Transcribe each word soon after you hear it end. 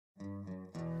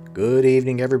Good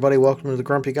evening, everybody. Welcome to the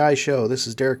Grumpy Guy Show. This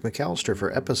is Derek McAllister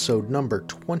for episode number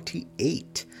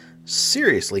 28.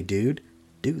 Seriously, dude,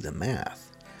 do the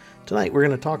math. Tonight, we're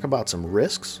going to talk about some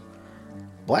risks.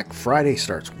 Black Friday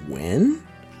starts when?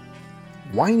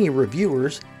 Whiny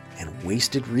reviewers and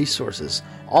wasted resources.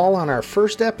 All on our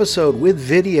first episode with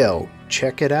video.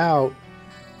 Check it out.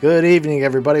 Good evening,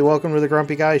 everybody. Welcome to the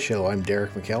Grumpy Guy Show. I'm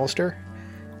Derek McAllister.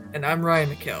 And I'm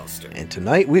Ryan McAllister. And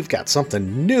tonight, we've got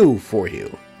something new for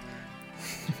you.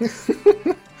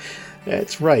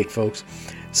 That's right, folks.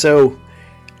 So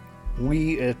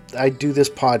I do this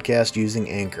podcast using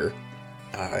Anchor,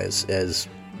 as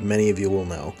many of you will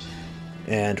know.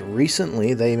 And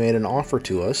recently they made an offer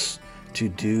to us to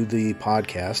do the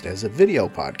podcast as a video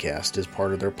podcast as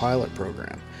part of their pilot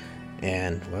program.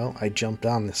 And, well, I jumped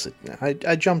on this.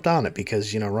 I jumped on it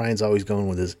because, Ryan's always going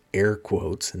with his air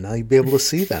quotes, and now you'll be able to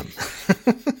see them.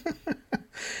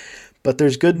 But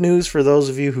there's good news for those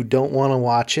of you who don't want to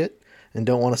watch it and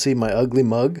don't want to see my ugly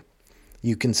mug.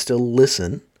 You can still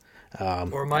listen.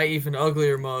 Or my even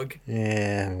uglier mug.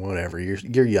 Yeah, whatever.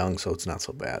 You're young, so it's not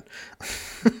so bad.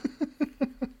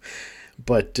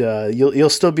 But you'll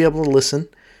still be able to listen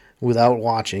without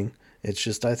watching. It's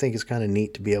just, I think it's kind of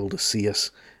neat to be able to see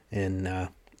us. And,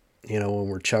 when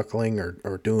we're chuckling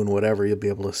or doing whatever, you'll be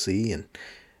able to see. And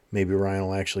maybe Ryan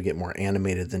will actually get more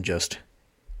animated than just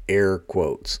air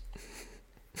quotes.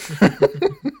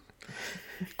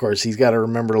 Of course, he's got to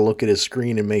remember to look at his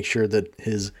screen and make sure that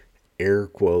his air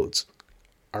quotes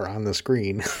are on the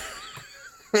screen.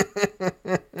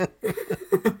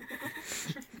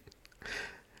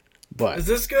 But is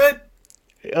this good?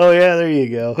 Oh yeah, there you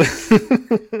go.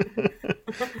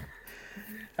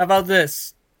 How about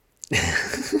this?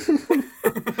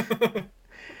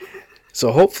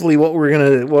 So hopefully what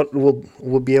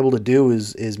we'll be able to do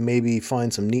is maybe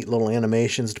find some neat little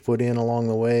animations to put in along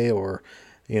the way, or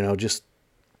just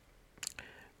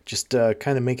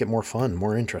kind of make it more fun,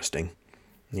 more interesting.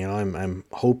 I'm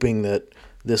hoping that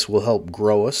this will help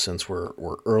grow us since we're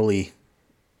early,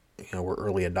 we're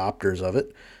early adopters of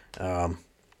it. But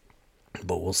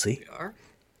we'll see. We are?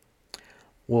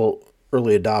 Well,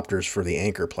 early adopters for the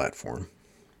Anchor platform.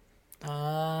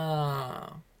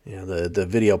 Ah. The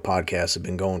video podcasts have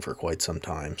been going for quite some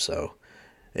time, so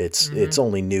it's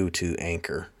only new to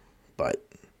Anchor, but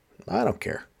I don't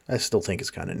care. I still think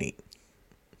it's kind of neat.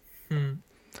 And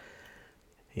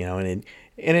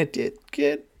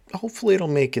it hopefully it'll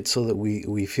make it so that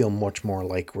we feel much more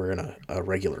like we're in a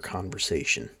regular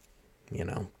conversation,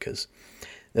 because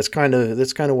that's kind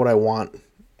of what I want.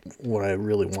 What I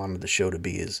really wanted the show to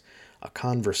be is a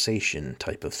conversation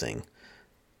type of thing.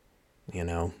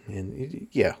 And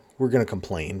yeah, we're going to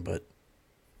complain, but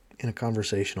in a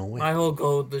conversational way. My whole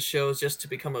goal of the show is just to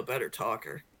become a better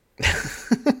talker.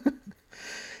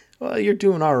 Well, you're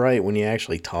doing all right when you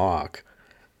actually talk.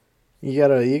 You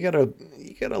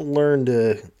gotta learn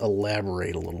to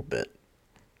elaborate a little bit.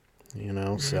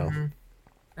 So.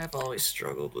 I've always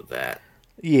struggled with that.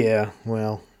 Yeah,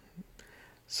 well,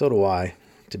 so do I,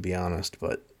 to be honest,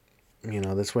 but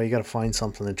that's why you got to find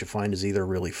something that you find is either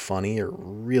really funny or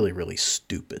really, really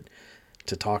stupid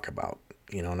to talk about.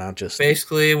 Not just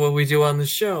basically what we do on the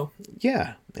show.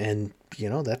 Yeah, and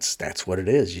that's what it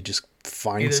is. You just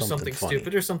find either something funny.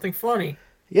 Stupid or something funny.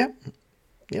 Yep.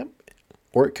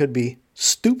 Or it could be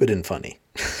stupid and funny.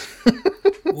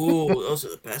 Ooh, those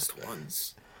are the best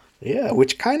ones. Yeah,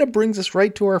 which kind of brings us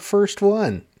right to our first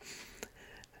one.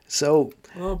 So.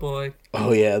 Oh boy.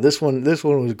 Oh yeah, this one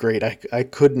was great. I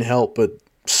couldn't help but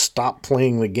stop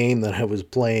playing the game that I was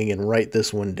playing and write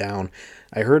this one down.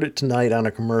 I heard it tonight on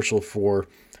a commercial for,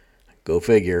 go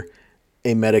figure,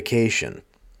 a medication.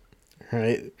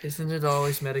 Right? Isn't it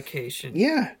always medication?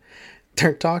 Yeah.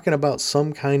 They're talking about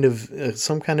some kind of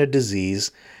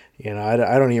disease. I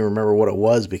don't even remember what it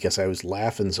was because I was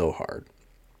laughing so hard.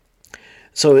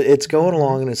 So it's going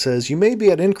along and it says, you may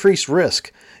be at increased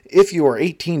risk if you are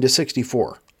 18 to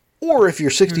 64, or if you're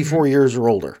 64 years or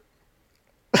older.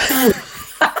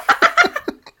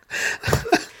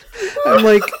 I'm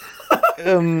like,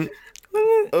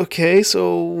 okay,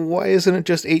 so why isn't it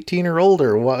just 18 or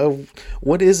older?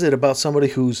 What is it about somebody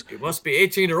who's... You must be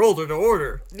 18 or older to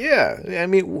order. Yeah, I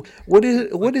mean, what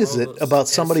is it about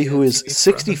somebody who is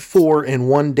 64 in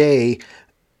one day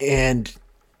and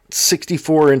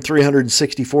 64 in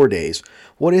 364 days?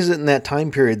 What is it in that time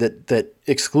period that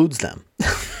excludes them?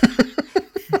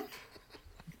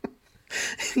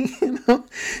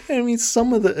 I mean,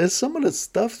 some of the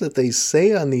stuff that they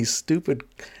say on these stupid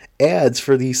ads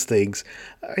for these things,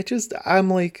 I'm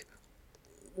like,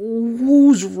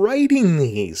 who's writing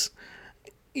these?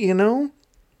 Not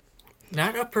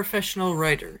a professional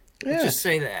writer. Let's Yeah. just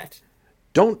say that.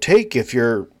 Don't take if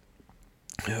you're.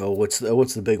 Oh, what's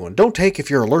the big one? Don't take if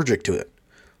you're allergic to it.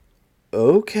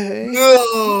 Okay.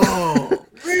 No,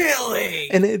 really?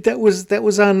 And that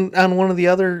was on one of the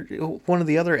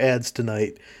other ads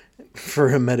tonight for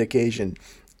a medication.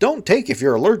 Don't take if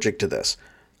you're allergic to this.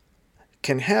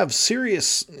 Can have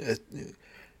serious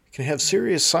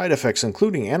side effects,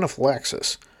 including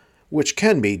anaphylaxis, which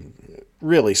can be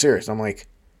really serious. I'm like,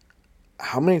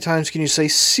 how many times can you say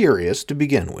serious to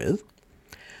begin with?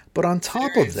 But on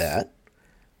top of Serious. that,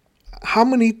 how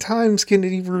many times can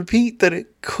he repeat that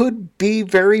it could be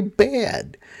very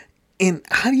bad? And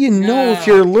how do you know if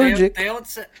you're allergic? They don't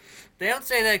say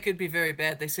that it could be very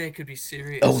bad. They say it could be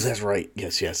serious. Oh, that's right.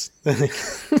 Yes.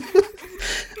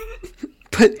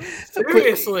 But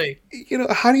Seriously.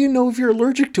 how do you know if you're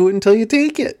allergic to it until you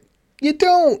take it? You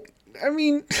don't. I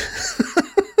mean,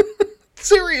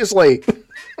 seriously.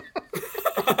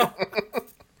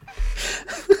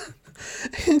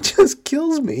 It just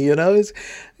kills me,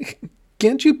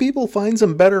 Can't you people find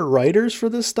some better writers for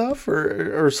this stuff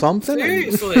or something?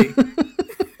 Seriously.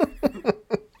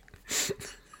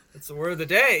 It's the word of the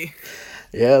day.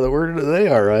 Yeah, the word of the day,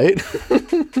 all right.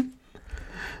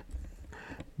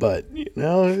 But,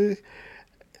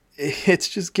 it's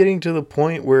just getting to the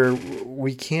point where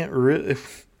we can't really...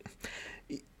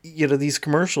 these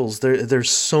commercials, there's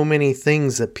so many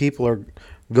things that people are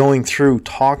going through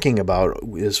talking about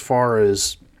as far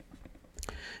as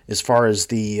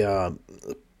the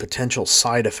potential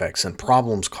side effects and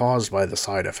problems caused by the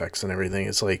side effects and everything.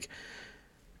 It's like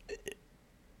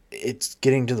it's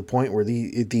getting to the point where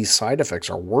these side effects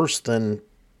are worse than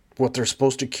what they're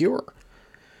supposed to cure.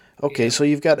 Okay, so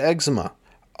you've got eczema.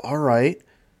 All right.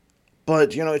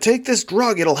 But, take this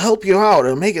drug. It'll help you out.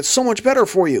 It'll make it so much better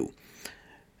for you.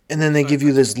 And then they give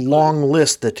you this long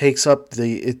list that takes up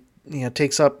they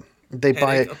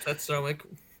buy upset stomach,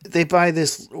 they buy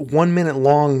this 1 minute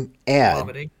long ad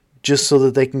vomiting. just so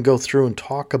that they can go through and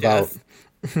talk about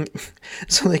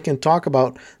so they can talk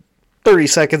about 30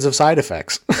 seconds of side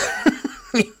effects.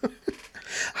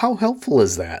 How helpful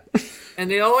is that? And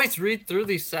they always read through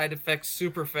these side effects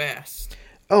super fast.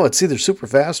 Oh, it's either super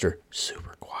fast or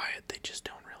super quiet. They just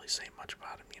don't really say much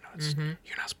about them.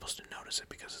 You're not supposed to notice it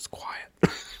because it's quiet.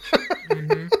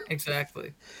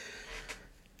 Exactly.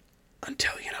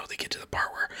 Until, they get to the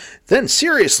part where, then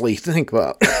seriously think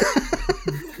about.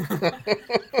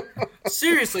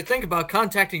 Seriously, think about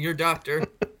contacting your doctor.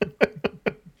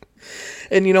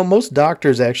 And, most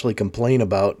doctors actually complain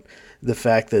about the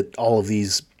fact that all of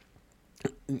these,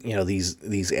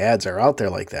 these ads are out there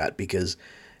like that because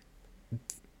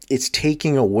it's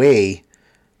taking away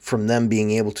from them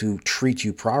being able to treat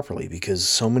you properly because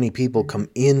so many people come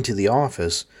into the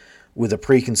office with a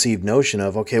preconceived notion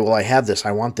of, okay, well, I have this.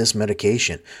 I want this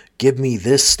medication. Give me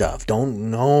this stuff. I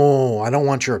don't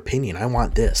want your opinion. I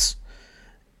want this.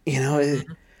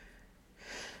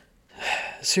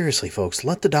 Seriously, folks,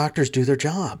 let the doctors do their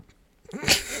job.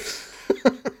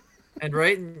 and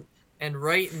write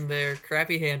in their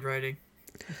crappy handwriting.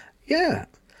 Yeah.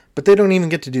 But they don't even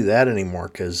get to do that anymore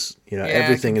because,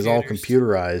 everything is all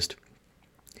computers. computerized.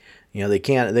 They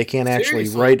can't actually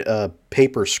Seriously. write a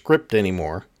paper script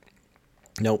anymore.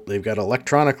 Nope, they've got to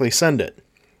electronically send it.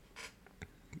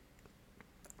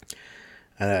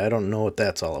 I don't know what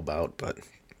that's all about, but...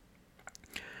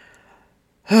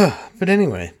 But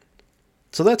anyway,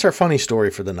 so that's our funny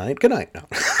story for the night. Good night now.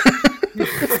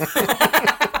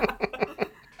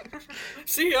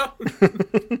 See ya.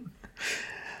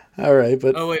 All right,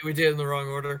 but... Oh, wait, we did it in the wrong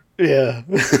order. Yeah.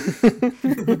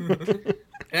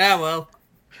 Yeah, well.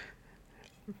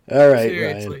 All right,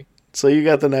 Seriously. Ryan. So you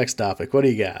got the next topic. What do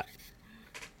you got?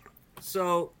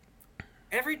 So,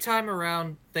 every time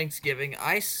around Thanksgiving,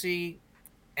 I see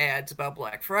ads about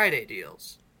Black Friday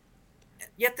deals.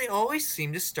 Yet they always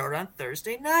seem to start on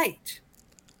Thursday night.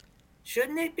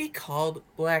 Shouldn't it be called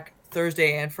Black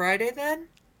Thursday and Friday then?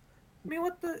 I mean,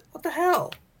 what the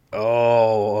hell?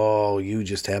 Oh, you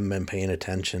just haven't been paying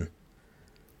attention.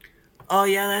 Oh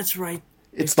yeah, that's right.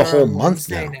 It's the whole month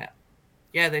Wednesday now.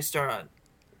 Yeah, they start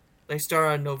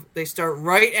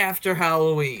right after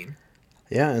Halloween.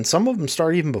 Yeah, and some of them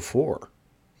start even before.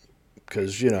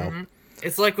 Because,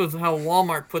 It's like with how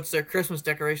Walmart puts their Christmas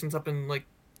decorations up in like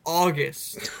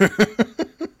August.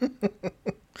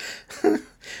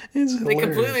 It's They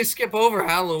hilarious. completely skip over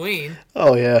Halloween.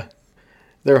 Oh, yeah.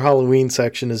 Their Halloween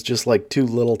section is just like two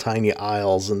little tiny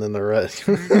aisles, and then the rest.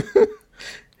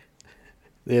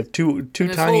 They have two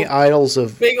this tiny whole aisles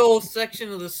of... Big old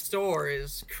section of the store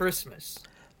is Christmas.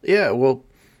 Yeah, well,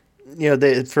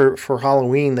 for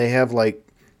Halloween, they have like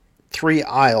 3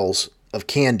 aisles of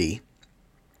candy.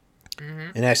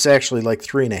 Mm-hmm. And that's actually like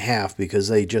 3.5 because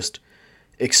they just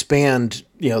expand,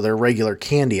 their regular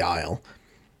candy aisle.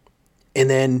 And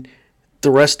then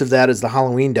the rest of that is the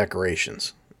Halloween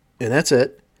decorations. And that's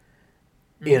it.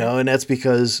 Mm-hmm. And that's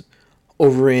because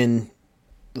over in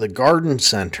the garden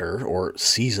center, or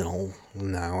seasonal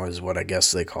now is what I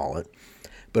guess they call it.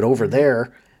 But over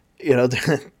there,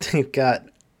 they've got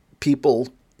people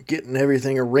getting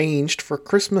everything arranged for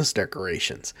Christmas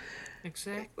decorations.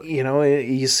 Exactly.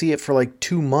 You see it for like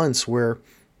 2 months where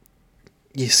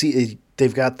you see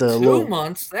they've got the 2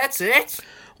 months. That's it.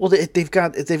 well, they've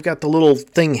got the little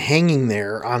thing hanging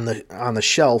there on the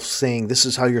shelf saying this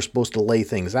is how you're supposed to lay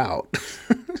things out.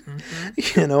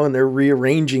 Mm-hmm. And they're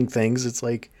rearranging things. It's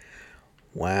like,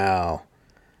 wow.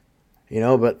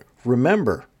 But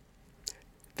remember,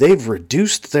 they've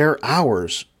reduced their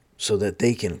hours so that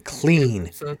they can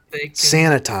clean, So they can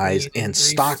sanitize, clean and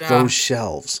stock restock. those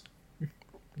shelves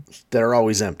that are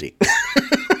always empty.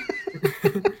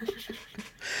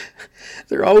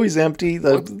 They're always empty.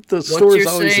 The store's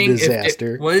always a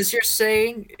disaster. What is your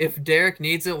saying? If Derek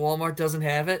needs it, Walmart doesn't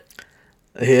have it.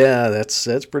 Yeah,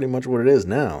 that's pretty much what it is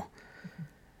now.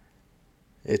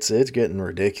 It's getting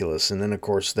ridiculous, and then of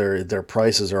course their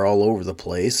prices are all over the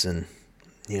place. And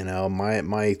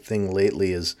my thing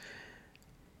lately is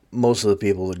most of the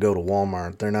people that go to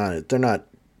Walmart, they're not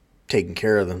taking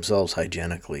care of themselves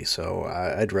hygienically. So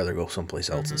I'd rather go someplace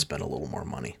else and spend a little more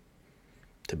money,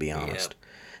 to be honest.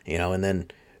 And then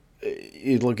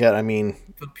you look at, The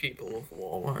people of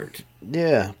Walmart.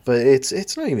 yeah, but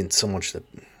it's not even so much the,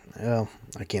 well,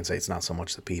 I can't say it's not so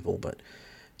much the people, but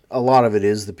a lot of it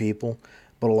is the people,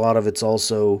 but a lot of it's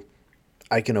also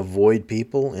I can avoid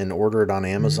people and order it on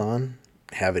Amazon,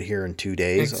 have it here in 2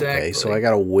 days. Okay, so Exactly. I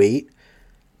gotta wait.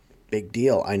 Big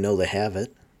deal. I know they have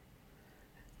it.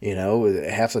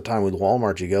 Half the time with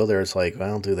Walmart, you go there, it's like,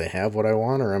 well, do they have what I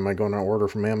want, or am I going to order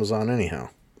from Amazon anyhow?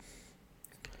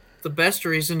 The best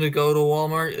reason to go to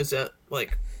Walmart is at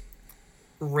like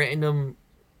random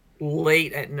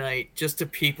late at night just to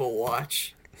people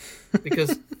watch.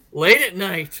 Because late at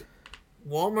night,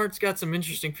 Walmart's got some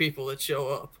interesting people that show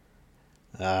up.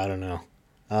 I don't know.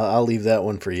 I'll leave that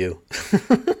one for you.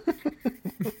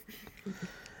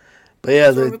 But yeah,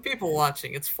 What's wrong with people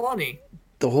watching? It's funny.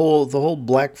 the whole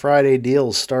Black Friday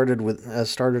deal started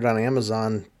on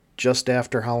Amazon just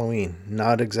after Halloween.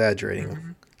 Not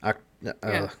exaggerating. Oc-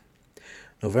 Yeah.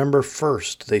 November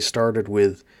 1st, they started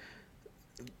with.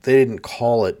 They didn't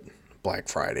call it Black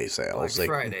Friday sales. Black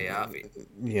Friday,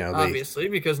 They obviously,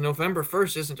 because November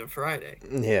 1st isn't a Friday.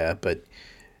 yeah, but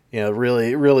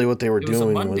really, what they were It was a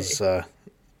doing Monday. was,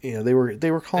 they were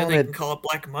Then calling they it, can call it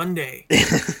Black Monday.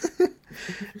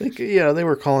 they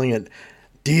were calling it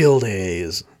deal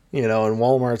days. And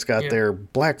Walmart's got Yep. their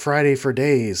Black Friday for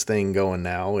days thing going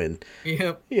now, and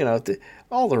Yep.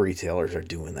 all the retailers are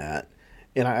doing that.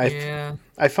 And Yeah.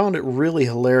 I found it really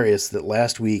hilarious that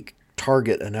last week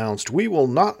Target announced we will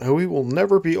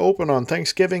never be open on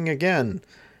Thanksgiving again.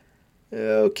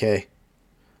 Okay.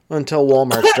 Until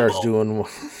Walmart starts doing,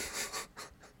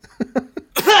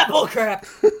 Bull crap.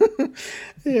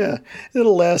 yeah,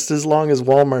 it'll last as long as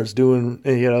Walmart's doing,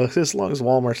 as long as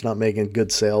Walmart's not making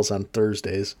good sales on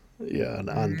Thursdays,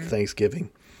 on Thanksgiving.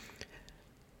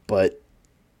 But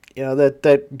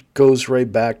that goes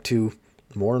right back to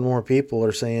more and more people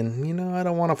are saying, I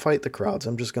don't want to fight the crowds.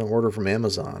 I'm just going to order from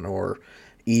Amazon or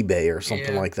eBay or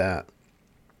something Yeah. like that.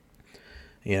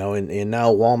 And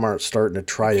now Walmart's starting to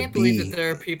try I to can't believe be, that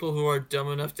there are people who are dumb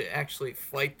enough to actually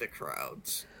fight the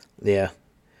crowds. yeah,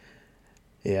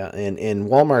 and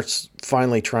Walmart's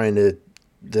finally trying to,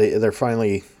 they're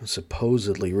finally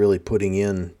supposedly really putting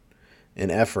in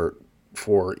an effort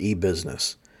for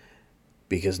e-business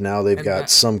because now they've And got that-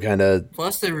 some kind of,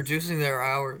 Plus, they're reducing their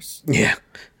hours. yeah,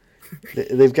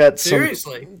 they've got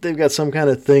Seriously. they've got some kind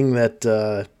of thing that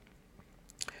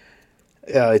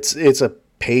it's a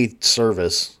paid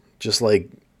service just like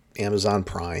Amazon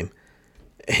Prime,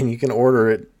 and you can order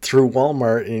it through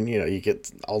Walmart, and you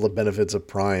get all the benefits of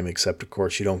Prime, except of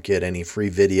course you don't get any free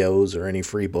videos or any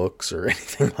free books or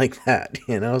anything like that.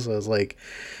 So I was like,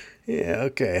 yeah,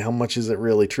 okay, how much is it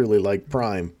really truly like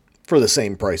Prime for the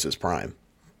same price as Prime?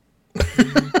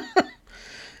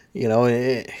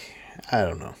 I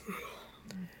don't know.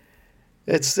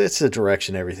 It's the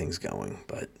direction everything's going,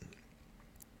 but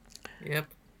Yep.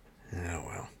 oh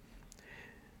well.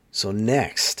 So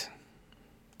next,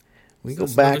 we go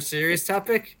That's another back. serious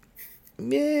topic.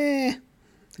 Yeah,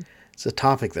 it's a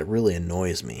topic that really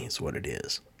annoys me. Is what it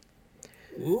is.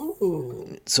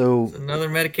 Ooh. So Another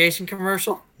medication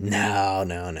commercial? no.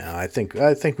 I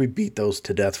think we beat those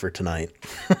to death for tonight.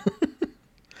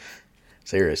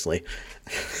 Seriously.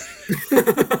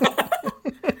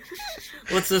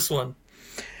 What's this one?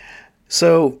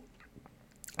 So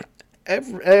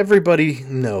everybody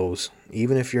knows,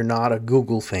 even if you're not a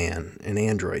Google fan, an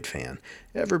Android fan,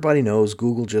 everybody knows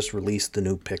Google just released the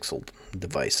new Pixel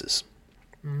devices.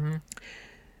 Mm-hmm.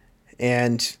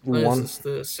 And Is this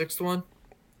the sixth one?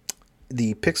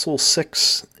 The Pixel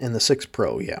 6 and the 6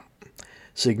 Pro, yeah.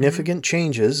 Significant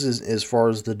changes as far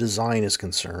as the design is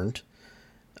concerned.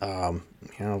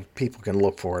 People can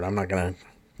look for it. I'm not gonna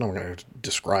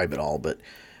describe it all, but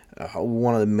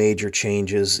one of the major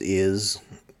changes is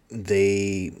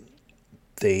they're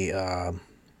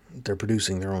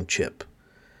producing their own chip,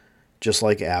 just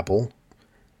like Apple.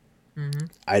 Mm-hmm.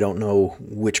 I don't know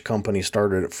which company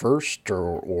started it first,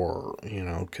 or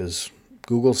because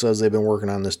Google says they've been working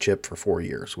on this chip for 4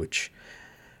 years, which,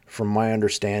 from my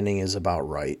understanding, is about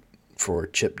right for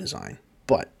chip design.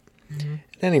 But at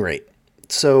any rate,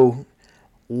 so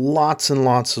lots and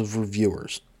lots of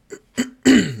reviewers.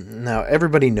 Now,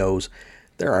 everybody knows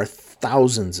there are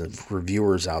thousands of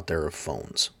reviewers out there of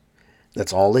phones.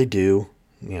 That's all they do.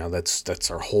 That's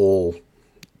their whole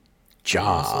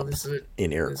job,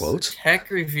 in air quotes.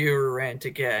 Tech reviewer rant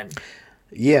again.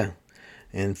 Yeah.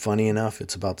 And funny enough,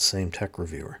 it's about the same tech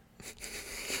reviewer.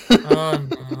 Oh,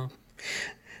 no.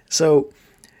 So,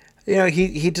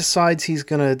 he decides he's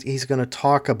gonna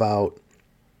talk about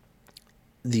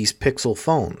these Pixel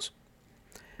phones.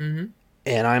 Mm-hmm.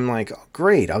 And I'm like, oh,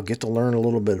 great, I'll get to learn a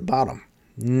little bit about them.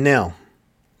 No.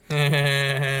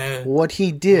 What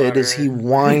he did is he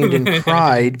whined and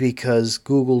cried because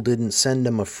Google didn't send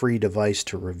him a free device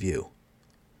to review.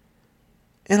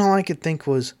 And all I could think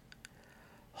was,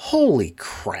 holy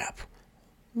crap,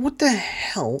 what the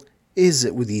hell is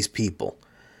it with these people?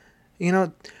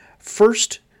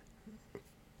 First,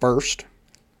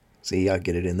 see, I'll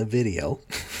get it in the video.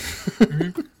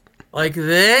 Mm-hmm. Like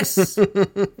this?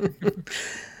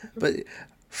 But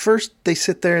first they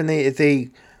sit there and they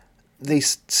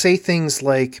say things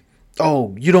like,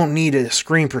 oh, you don't need a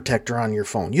screen protector on your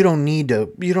phone. You don't need to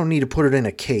put it in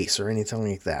a case or anything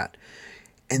like that.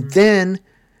 And then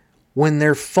when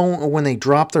they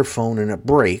drop their phone and it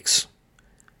breaks,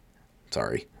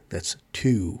 sorry, that's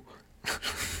two.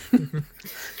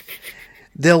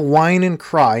 They'll whine and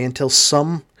cry until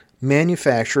some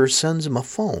manufacturer sends them a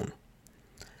phone.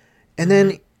 And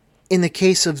then in the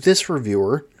case of this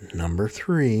reviewer, number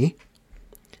 3,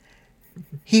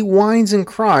 he whines and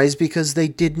cries because they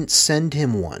didn't send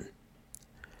him one.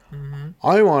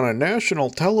 I'm on a national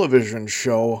television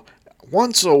show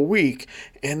once a week,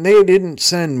 and they didn't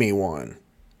send me one.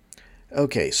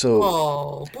 Okay,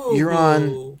 so you're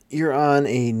on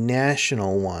a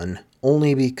national one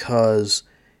only because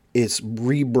it's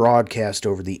rebroadcast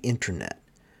over the internet.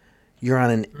 You're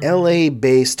on an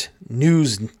LA-based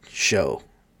news show.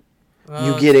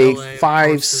 You get a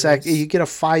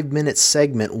 5-minute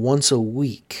segment once a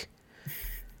week.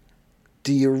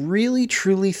 Do you really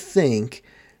truly think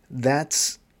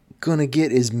that's gonna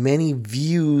get as many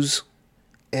views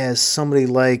as somebody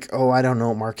like,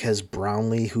 Marquez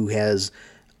Brownlee, who has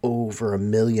over 1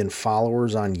 million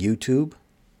followers on YouTube?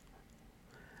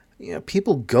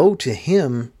 People go to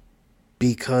him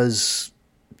because,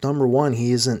 number one,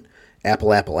 he isn't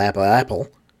Apple.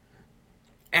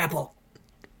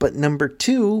 But number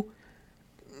 2,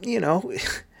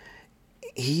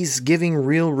 he's giving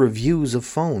real reviews of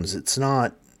phones. It's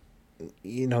not,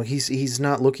 he's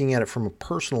not looking at it from a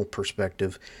personal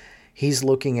perspective. He's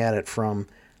looking at it from,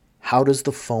 how does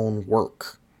the phone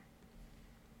work?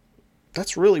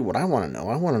 That's really what I want to know.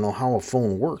 I want to know how a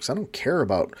phone works. I don't care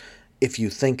about if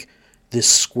you think this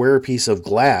square piece of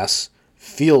glass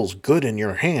feels good in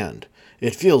your hand.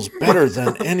 It feels better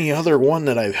than any other one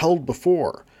that I've held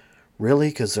before. Really?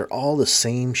 Because they're all the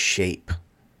same shape.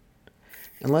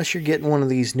 Unless you're getting one of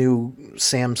these new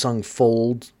Samsung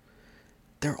Folds,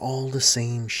 they're all the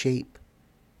same shape.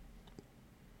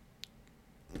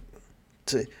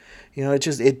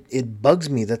 It bugs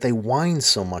me that they whine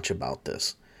so much about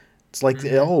this. It's like,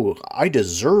 oh, I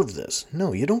deserve this.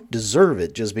 No, you don't deserve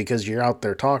it just because you're out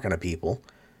there talking to people.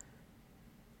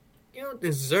 You don't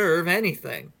deserve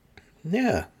anything.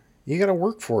 Yeah, you got to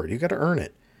work for it. You got to earn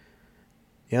it.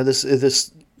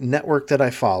 This network that I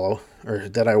follow, or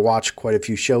that I watch quite a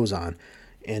few shows on,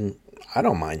 and I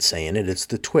don't mind saying it, it's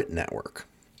the Twit Network.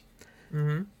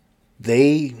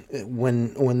 Mm-hmm.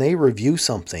 When they review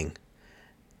something,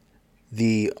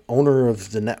 the owner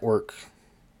of the network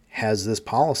has this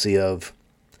policy of,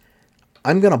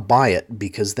 I'm going to buy it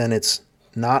because then it's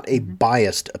not a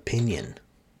biased opinion.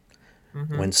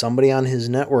 Mm-hmm. When somebody on his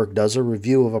network does a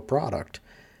review of a product,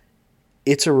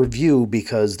 it's a review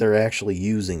because they're actually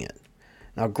using it.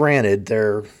 Now, granted,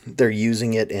 they're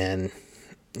using it in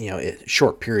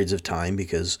short periods of time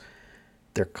because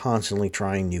they're constantly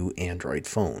trying new Android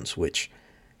phones, which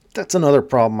that's another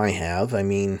problem I have. I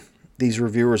mean, these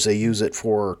reviewers, they use it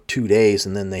for 2 days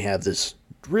and then they have this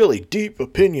really deep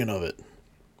opinion of it.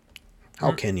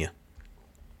 How can you?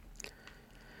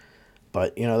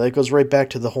 But, that goes right back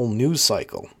to the whole news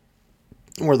cycle,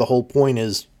 where the whole point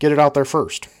is get it out there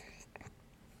first.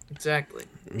 Exactly.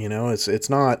 It's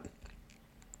not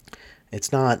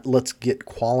let's get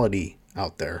quality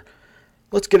out there.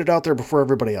 Let's get it out there before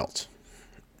everybody else.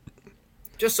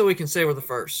 Just so we can say we're the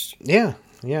first. Yeah,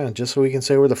 just so we can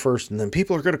say we're the first, and then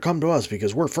people are going to come to us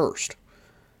because we're first.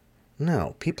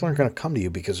 No, people aren't going to come to you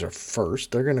because they're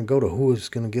first. They're going to go to who is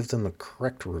going to give them the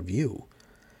correct review.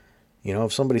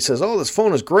 If somebody says, oh, this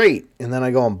phone is great, and then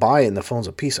I go and buy it and the phone's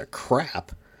a piece of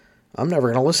crap, I'm never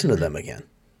going to listen to them again.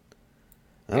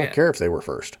 I don't care if they were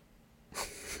first.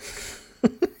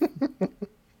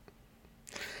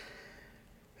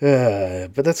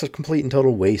 But that's a complete and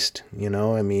total waste,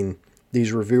 I mean,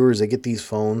 these reviewers, they get these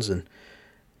phones, and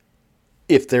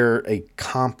if they're a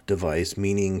comp device,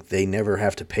 meaning they never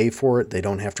have to pay for it, they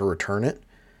don't have to return it,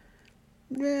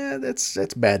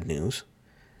 that's bad news.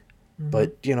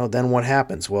 But, then what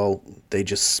happens? Well, they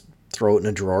just throw it in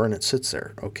a drawer and it sits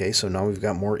there. Okay, so now we've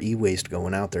got more e-waste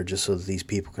going out there just so that these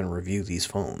people can review these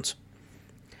phones.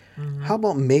 How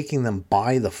about making them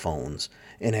buy the phones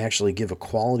and actually give a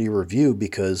quality review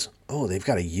because, they've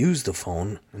got to use the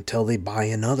phone until they buy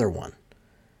another one.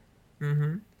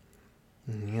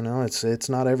 It's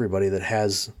not everybody that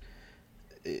has...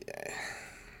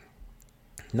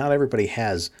 Not everybody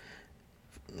has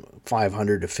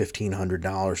 $500 to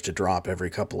 $1,500 to drop every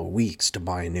couple of weeks to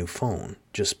buy a new phone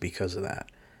just because of that.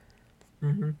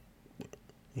 I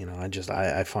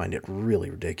find it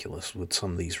really ridiculous with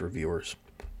some of these reviewers.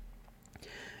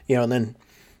 And then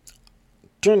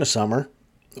during the summer,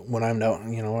 when I'm out,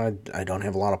 I don't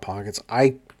have a lot of pockets,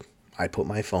 I put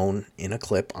my phone in a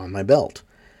clip on my belt.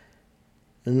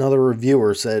 Another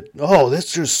reviewer said, oh,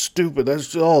 that's just stupid. That's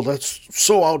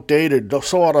so outdated,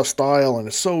 so out of style, and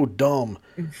it's so dumb.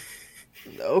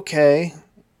 Okay.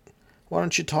 Why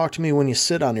don't you talk to me when you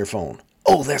sit on your phone?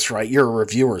 Oh, that's right. You're a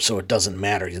reviewer, so it doesn't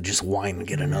matter. You just whine and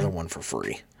get another one for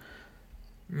free.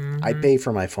 I pay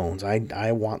for my phones.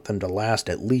 I want them to last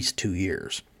at least 2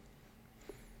 years.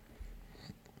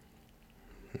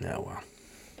 No, well.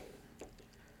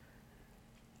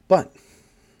 But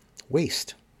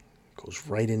waste goes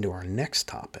right into our next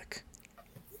topic.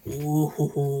 Ooh,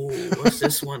 what's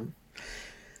this one?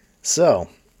 So,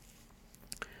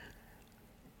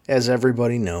 as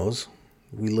everybody knows,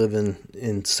 we live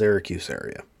in Syracuse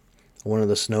area, one of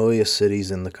the snowiest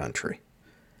cities in the country.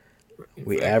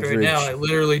 Right now, I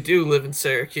literally do live in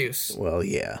Syracuse. Well,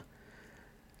 yeah.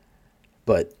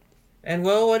 But... And,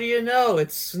 well, what do you know?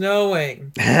 It's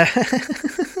snowing.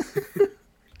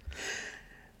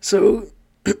 So,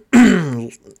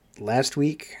 last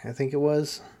week, I think it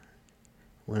was,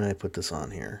 when I put this on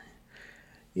here.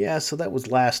 Yeah, so that was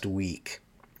last week.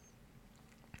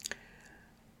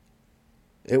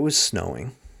 It was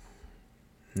snowing.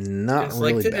 Not just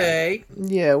really like today. bad.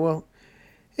 Yeah, well,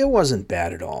 it wasn't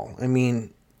bad at all. I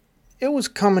mean, it was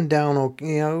coming down,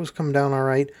 it was coming down all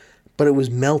right, but it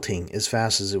was melting as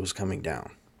fast as it was coming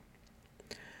down.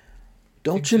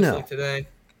 Don't you know? Like today.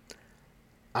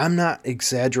 I'm not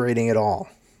exaggerating at all.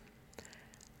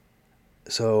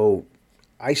 So,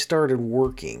 I started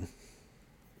working.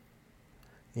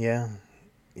 Yeah.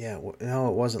 No,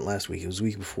 it wasn't last week. It was the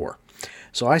week before.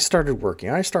 So I started working.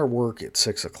 I start work at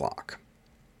 6 o'clock.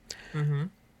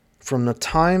 From the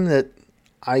time that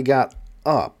I got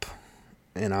up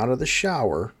and out of the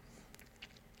shower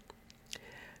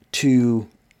to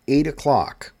 8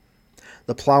 o'clock,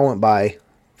 the plow went by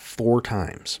 4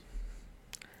 times.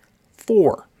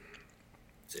 4.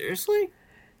 Seriously?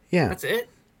 Yeah. That's it?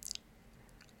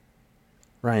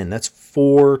 Ryan, that's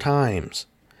 4 times.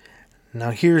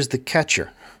 Now here's the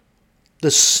catcher.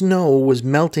 The snow was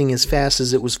melting as fast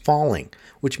as it was falling,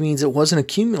 which means it wasn't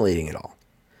accumulating at all.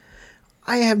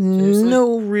 I have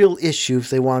no real issue if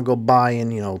they want to go by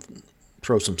and,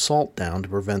 throw some salt down to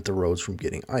prevent the roads from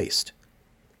getting iced.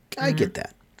 I get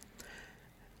that.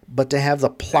 But to have the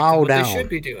plow down... They should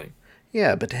be doing.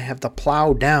 Yeah, but to have the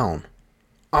plow down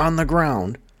on the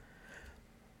ground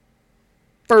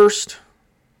first...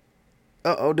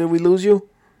 Uh-oh, did we lose you?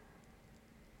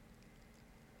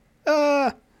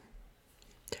 All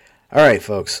right,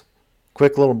 folks.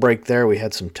 Quick little break there. We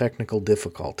had some technical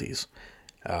difficulties.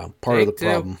 Part of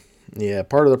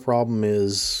the problem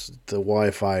is the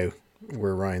Wi-Fi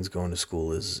where Ryan's going to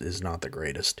school is not the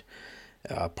greatest.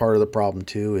 Part of the problem,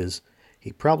 too, is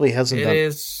He probably hasn't It done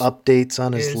is. updates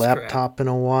on It his is crap. laptop in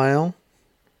a while.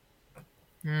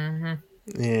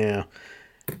 Mm-hmm. Yeah,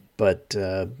 but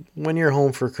when you're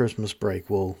home for Christmas break,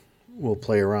 we'll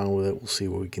play around with it. We'll see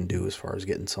what we can do as far as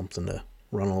getting something to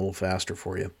run a little faster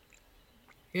for you.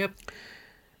 Yep.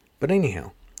 But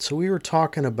anyhow, so we were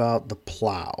talking about the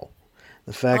plow.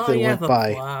 The fact Oh that it yeah, went the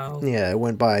by, plow. yeah, it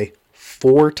went by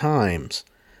 4 times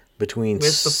between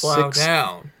With the plow 6,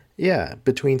 down. yeah,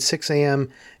 between 6 a.m.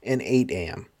 and 8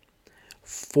 a.m.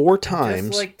 4 times.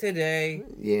 Just like today,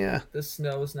 Yeah. the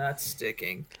snow's not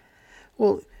sticking.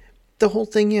 Well, the whole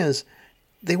thing is,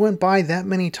 they went by that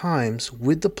many times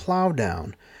with the plow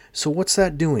down. So what's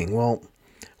that doing? Well,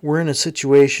 we're in a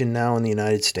situation now in the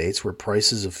United States where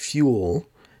prices of fuel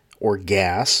or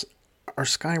gas are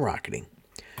skyrocketing.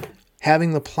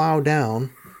 Having the plow down,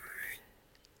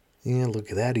 yeah, look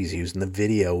at that. He's using the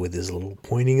video with his little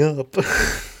pointing up.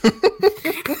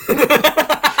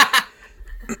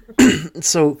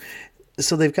 So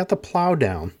they've got the plow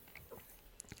down.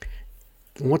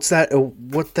 What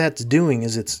that's doing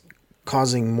is it's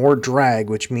causing more drag,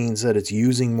 which means that it's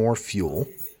using more fuel.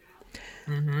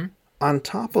 Mm-hmm. On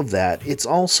top of that, it's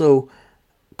also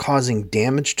causing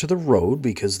damage to the road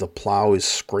because the plow is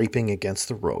scraping against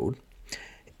the road.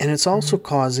 And it's also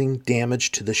causing damage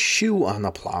to the shoe on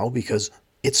the plow because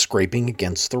it's scraping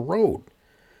against the road.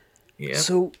 Yeah.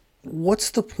 So what's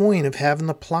the point of having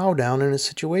the plow down in a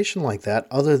situation like that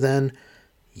other than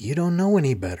you don't know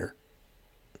any better?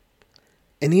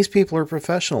 And these people are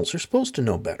professionals. They're supposed to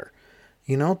know better.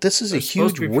 You know, this is They're a huge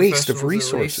supposed to be waste of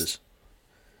professionals at least. resources.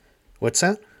 What's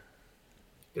that?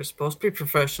 They're supposed to be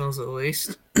professionals at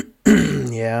least.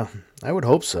 Yeah, I would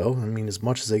hope so. I mean, as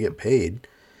much as they get paid,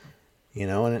 you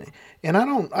know, and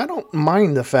I don't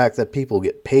mind the fact that people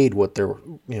get paid what they're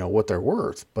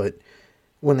worth, but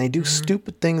when they do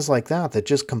stupid things like that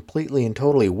just completely and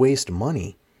totally waste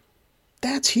money,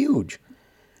 that's huge.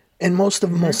 And most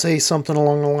of them will say something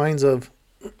along the lines of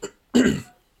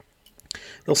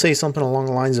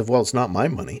well, it's not my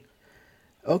money.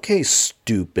 Okay,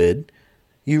 stupid.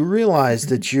 You realize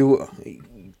that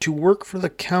to work for the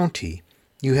county,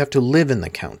 you have to live in the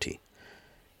county.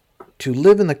 To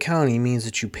live in the county means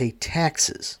that you pay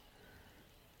taxes.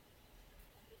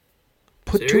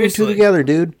 Put two and two Seriously. together,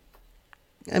 dude.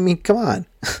 I mean, come on.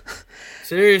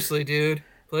 Seriously, dude.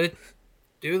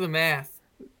 Do the math.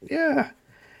 Yeah.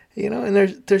 You know, and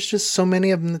there's just so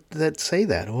many of them that say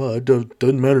that. Well, it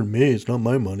doesn't matter to me. It's not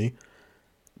my money.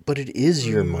 But it is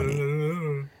your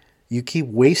money. You keep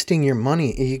wasting your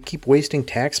money. You keep wasting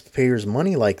taxpayers'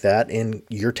 money like that, and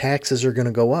your taxes are going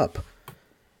to go up.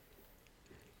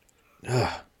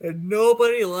 Ugh. And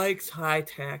nobody likes high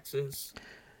taxes.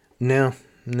 No.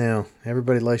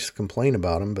 Everybody likes to complain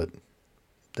about them, but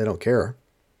they don't care.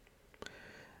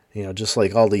 You know, just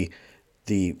like all the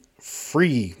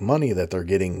free money that they're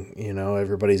getting, you know,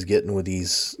 everybody's getting with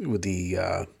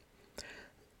the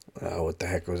what the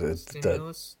heck was it?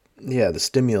 Stimulus? The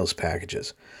stimulus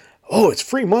packages. Oh, it's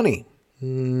free money.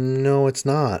 No, it's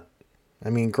not. I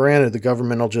mean, granted, the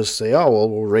government will just say, "Oh, well,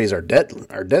 we'll raise our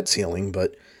debt ceiling,"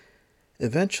 but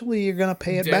eventually you're going to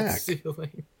pay it Debt back.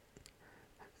 ceiling.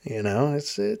 You know,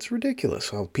 it's ridiculous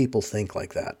how people think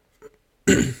like that.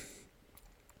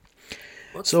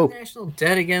 What's the national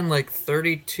debt again? Like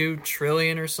 32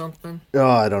 trillion or something? Oh,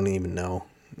 I don't even know.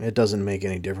 It doesn't make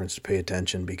any difference to pay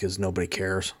attention because nobody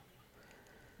cares.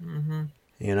 Mm-hmm.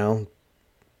 You know,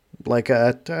 like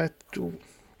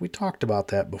we talked about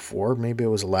that before. Maybe it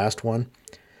was the last one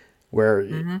where,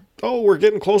 we're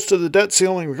getting close to the debt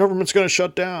ceiling. The government's going to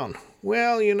shut down.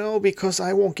 Well, you know, because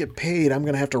I won't get paid, I'm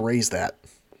going to have to raise that.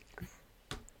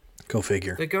 Go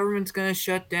figure. The government's going to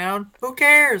shut down? Who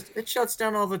cares? It shuts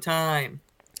down all the time.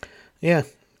 Yeah,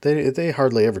 they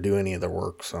hardly ever do any of their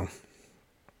work, so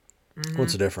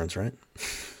what's the difference, right?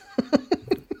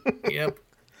 Yep.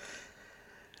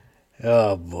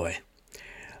 Oh, boy.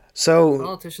 So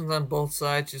Politicians on both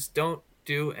sides just don't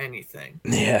do anything.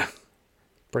 Yeah,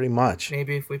 pretty much.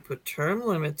 Maybe if we put term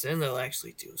limits in, they'll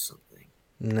actually do something.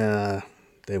 Nah,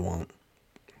 they won't.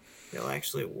 They'll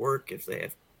actually work if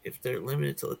they're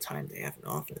limited to the time they have in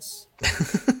office.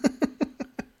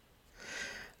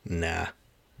 Nah.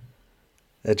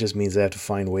 That just means they have to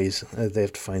find ways. They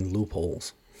have to find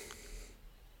loopholes.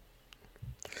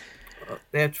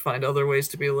 They have to find other ways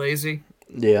to be lazy.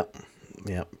 Yeah,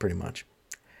 pretty much.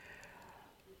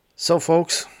 So,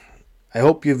 folks, I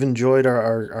hope you've enjoyed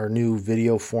our new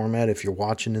video format. If you're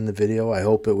watching in the video, I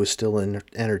hope it was still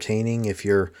entertaining. If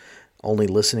you're only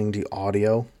listening to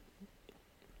audio,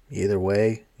 either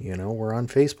way, you know, we're on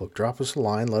Facebook. Drop us a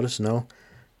line. Let us know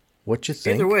what you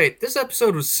think. Either way, this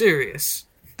episode was serious.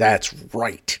 That's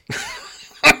right.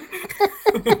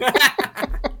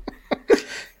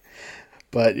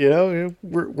 But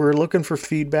we're looking for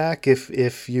feedback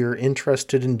if you're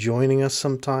interested in joining us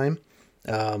sometime.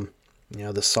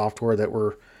 The software that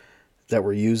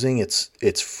we're using,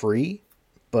 it's free,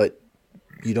 but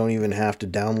you don't even have to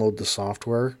download the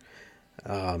software.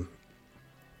 Ryan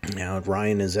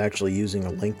is actually using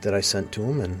a link that I sent to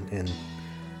him, and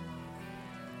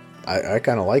I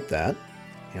kind of like that.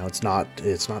 It's not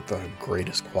the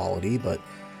greatest quality, but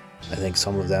I think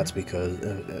some of that's because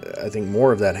I think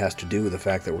more of that has to do with the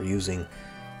fact that we're using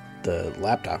the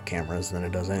laptop cameras than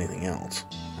it does anything else.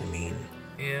 I mean,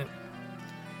 yeah,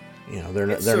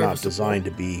 they're not designed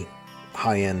to be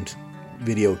high-end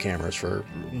video cameras for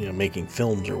making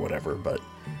films or whatever, but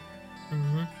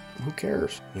who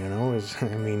cares? You're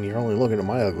only looking at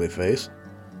my ugly face.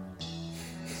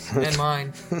 And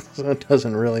mine. So it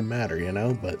doesn't really matter,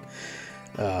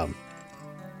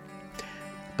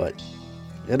 but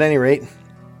at any rate,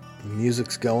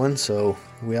 music's going, so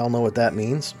we all know what that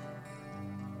means.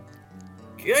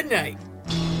 Good night.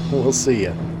 We'll see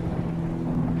ya.